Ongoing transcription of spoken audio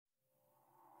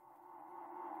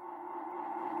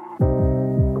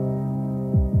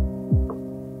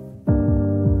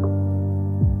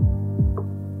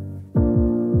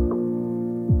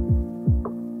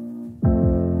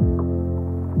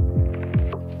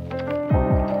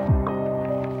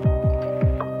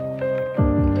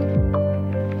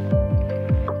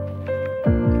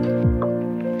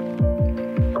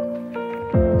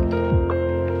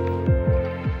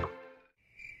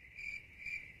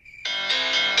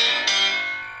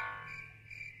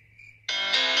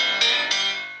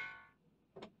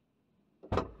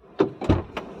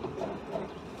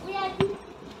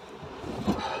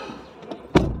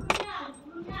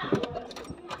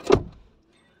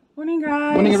Morning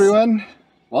guys! Morning everyone!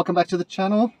 Welcome back to the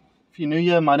channel. If you're new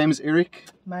here, my name is Eric.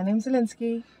 My name's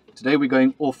Zelinsky. Today we're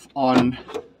going off on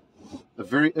a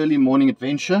very early morning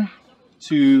adventure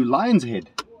to Lion's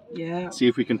Head. Yeah. See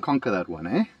if we can conquer that one,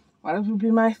 eh? Well, it will be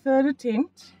my third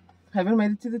attempt. Haven't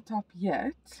made it to the top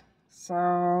yet. So...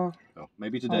 Oh,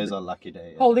 maybe today's our lucky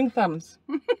day. Holding thumbs.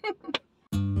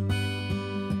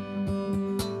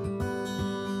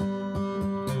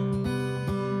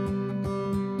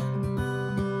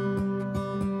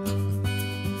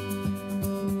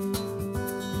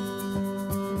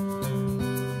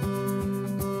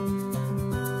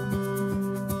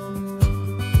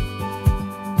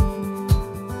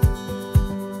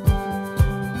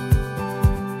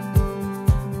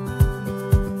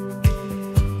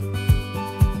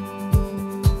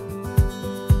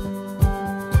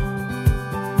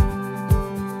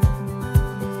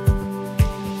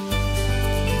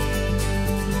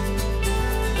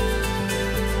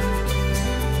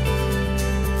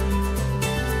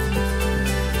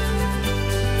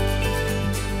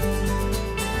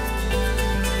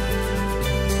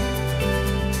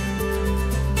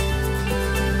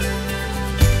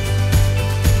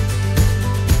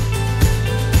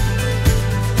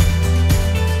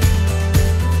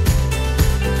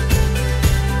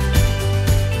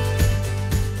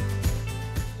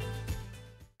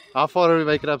 How far did we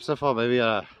make it up so far? Maybe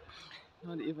Not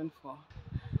even far.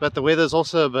 but the weather's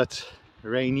also a bit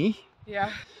rainy.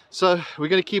 Yeah. So we're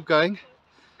going to keep going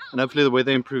and hopefully the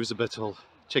weather improves a bit. I'll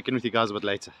check in with you guys a bit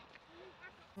later.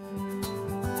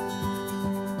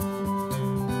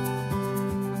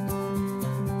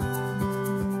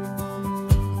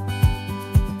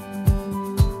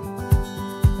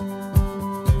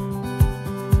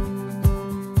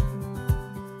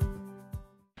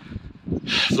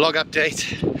 Vlog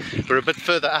update. We're a bit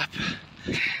further up.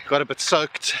 Got a bit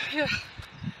soaked. Yeah.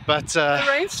 But The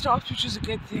rain stopped, which is a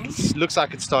good thing. looks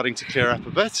like it's starting to clear up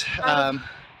a bit.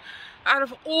 Out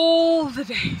of all the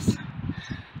days, it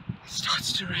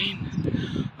starts to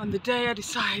rain on the day I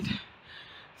decide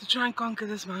to try and conquer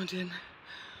this mountain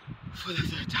for the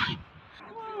third time.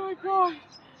 Oh my god!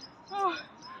 Oh,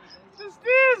 the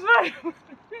stairs, man!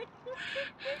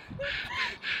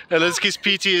 Zelinsky's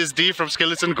PTSD from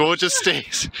Skeleton Gorgeous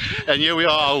stairs. And here we are,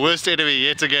 our worst enemy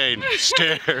yet again.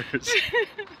 Stairs.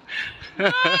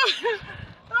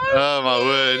 Oh my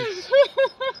word.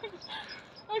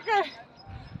 Okay.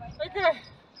 Okay.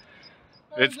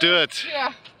 Let's do it.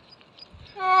 Yeah.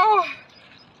 Oh.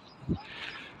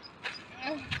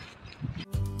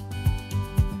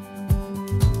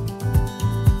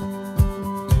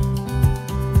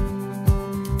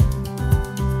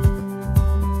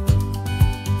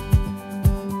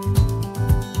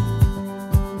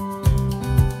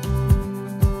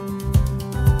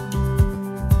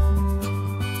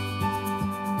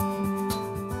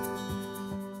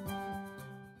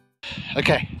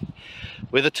 Okay,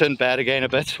 weather turned bad again a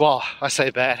bit. Well, I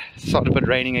say bad, it started a bit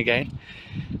raining again.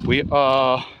 We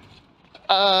are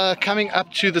coming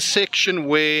up to the section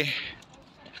where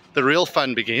the real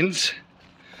fun begins.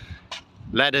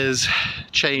 Ladders,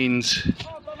 chains,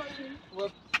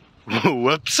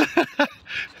 whoops.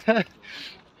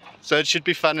 So it should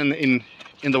be fun in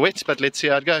the wet, but let's see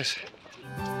how it goes.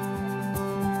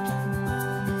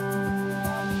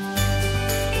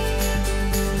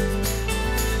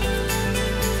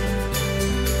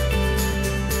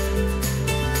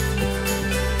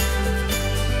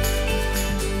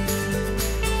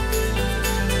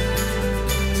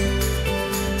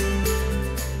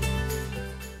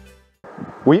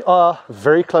 We are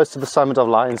very close to the summit of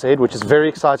Lion's Head, which is very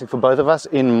exciting for both of us.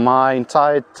 In my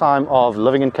entire time of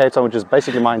living in Cape Town, which is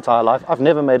basically my entire life, I've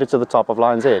never made it to the top of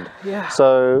Lion's Head. Yeah.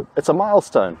 So it's a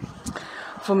milestone.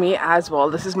 for me as well.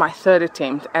 This is my 3rd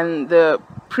attempt, and the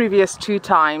previous 2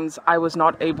 times I was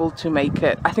not able to make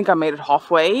it. I think I made it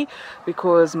halfway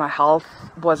because my health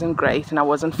wasn't great and I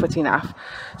wasn't fit enough.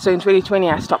 So in 2020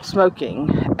 I stopped smoking,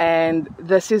 and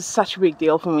this is such a big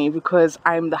deal for me because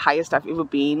I'm the highest I've ever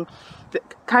been.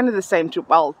 Kind of the same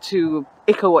to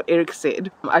echo what Eric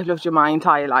said. I've lived my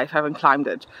entire life, haven't climbed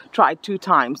it. Tried 2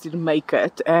 times, didn't make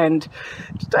it, and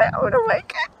today I want to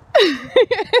make it.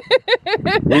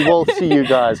 We will see you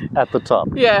guys at the top.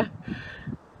 Yeah.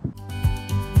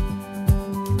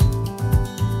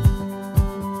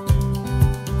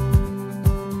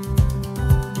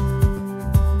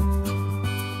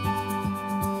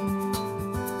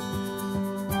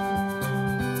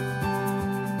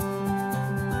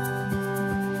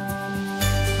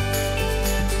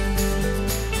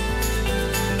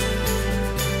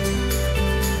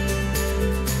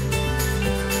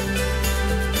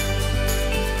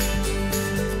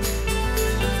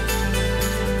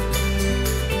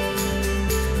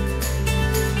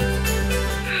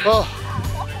 Oh,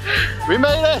 we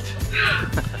made it!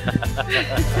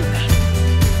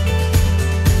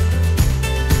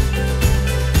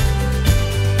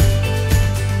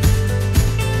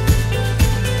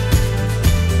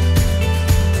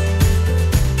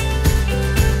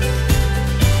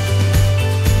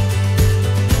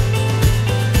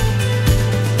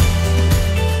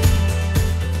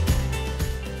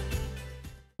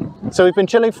 So we've been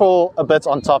chilling for a bit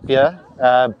on top here,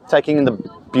 taking in the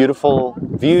beautiful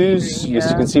views you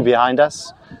can see behind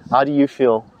us. How do you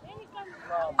feel?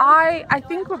 I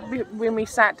think when we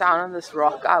sat down on this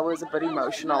rock, I was a bit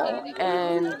emotional,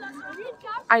 and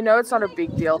I know it's not a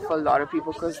big deal for a lot of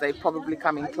people because they probably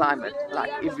come and climb it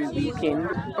like every weekend,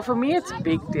 but for me it's a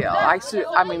big deal.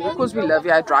 I mean, because we live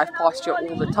here, I drive past here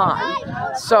all the time,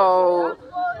 so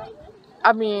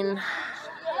I mean,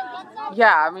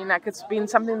 yeah, I mean, like, it's been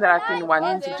something that I've been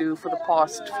wanting to do for the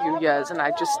past few years, and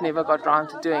I just never got around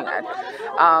to doing it.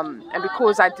 And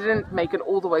because I didn't make it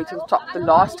all the way to the top the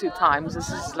last 2 times, this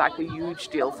is like a huge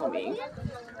deal for me.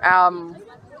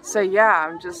 So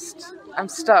yeah, I'm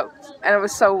stoked, and it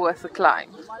was so worth the climb.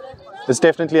 It's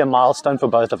definitely a milestone for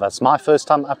both of us. My first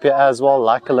time up here as well,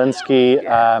 like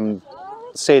Alinsky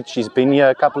said, she's been here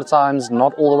a couple of times,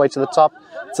 not all the way to the top.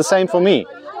 It's the same for me.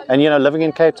 And, you know, living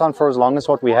in Cape Town for as long as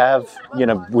what we have, you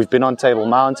know, we've been on Table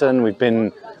Mountain, we've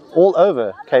been all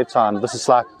over Cape Town. This is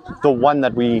like the one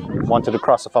that we wanted to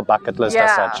cross off our bucket list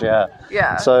as such,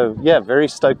 yeah. So, yeah, very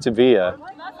stoked to be here.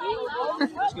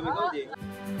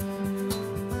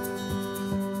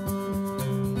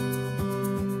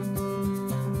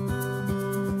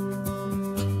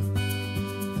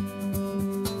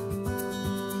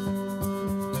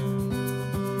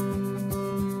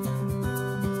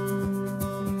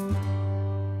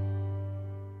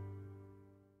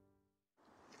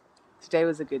 Today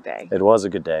was a good day. It was a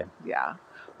good day. Yeah,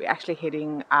 we're actually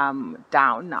heading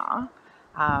down now,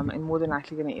 and more than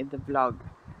likely going to end the vlog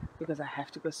because I have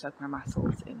to go soak my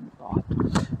muscles in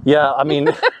bath. Yeah, I mean,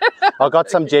 I got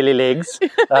some jelly legs.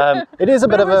 It is a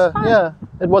bit of a fun.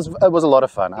 It was a lot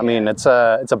of fun. I mean, it's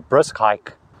a brisk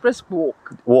hike. Brisk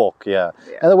walk. Walk, yeah.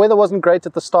 And the weather wasn't great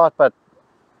at the start, but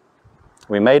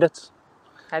we made it.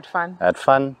 Had fun. Had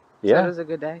fun. Yeah. So it was a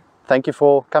good day. Thank you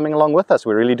for coming along with us.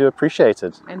 We really do appreciate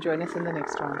it. And join us in the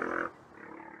next one.